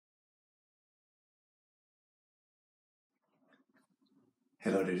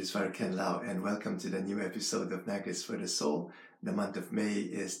Hello, this is Father Ken Lau, and welcome to the new episode of Nuggets for the Soul. The month of May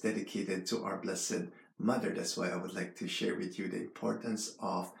is dedicated to our Blessed Mother. That's why I would like to share with you the importance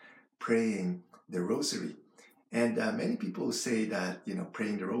of praying the Rosary. And many people say that,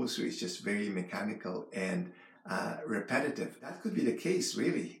 praying the Rosary is just very mechanical and repetitive. That could be the case,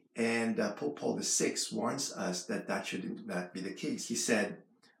 really. And Pope Paul VI warns us that should not be the case. He said,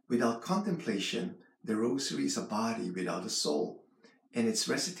 without contemplation, the Rosary is a body without a soul, and its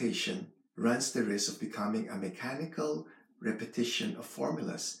recitation runs the risk of becoming a mechanical repetition of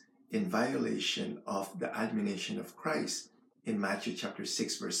formulas in violation of the admonition of Christ. In Matthew chapter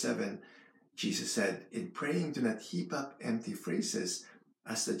 6, verse 7, Jesus said, in praying, do not heap up empty phrases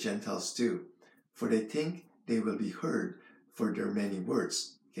as the Gentiles do, for they think they will be heard for their many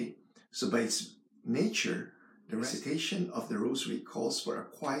words. Okay? So by its nature, the recitation of the Rosary calls for a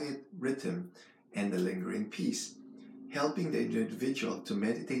quiet rhythm and a lingering peace, helping the individual to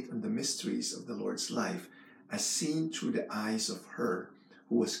meditate on the mysteries of the Lord's life as seen through the eyes of her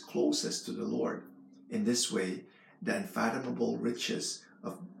who was closest to the Lord. In this way, the unfathomable riches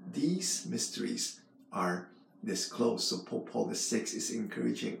of these mysteries are disclosed. So Pope Paul VI is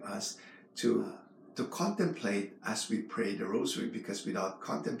encouraging us to contemplate as we pray the Rosary, because without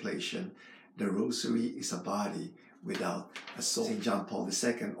contemplation, the Rosary is a body without a soul. St. John Paul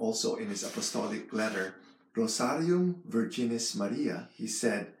II, also in his apostolic letter, Rosarium Virginis Maria, he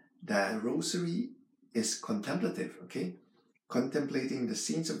said that Rosary is contemplative, okay? Contemplating the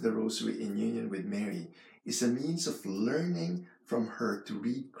scenes of the Rosary in union with Mary is a means of learning from her to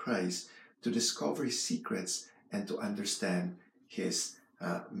read Christ, to discover his secrets, and to understand his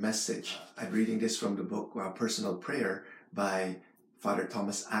message. I'm reading this from the book Personal Prayer by Father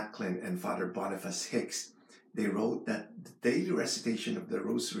Thomas Acklin and Father Boniface Hicks. They wrote that the daily recitation of the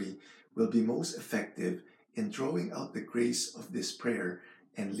Rosary will be most effective in drawing out the grace of this prayer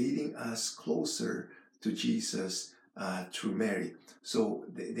and leading us closer to Jesus through Mary. So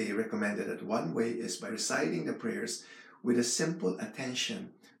they recommended that one way is by reciting the prayers with a simple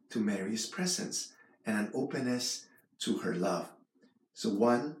attention to Mary's presence and an openness to her love. So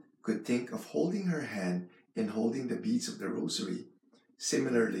one could think of holding her hand in holding the beads of the Rosary.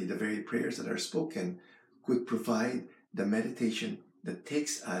 Similarly, the very prayers that are spoken could provide the meditation that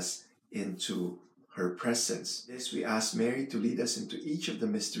takes us into her presence. This we ask Mary to lead us into each of the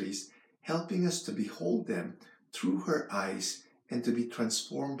mysteries, helping us to behold them through her eyes and to be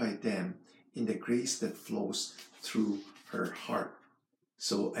transformed by them in the grace that flows through her heart.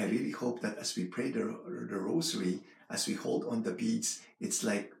 So I really hope that as we pray the Rosary, as we hold on the beads, it's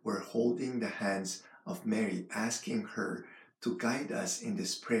like we're holding the hands of Mary, asking her to guide us in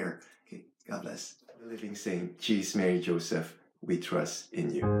this prayer. Okay, God bless. The living saint, Jesus, Mary, Joseph, we trust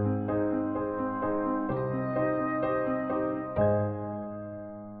in you.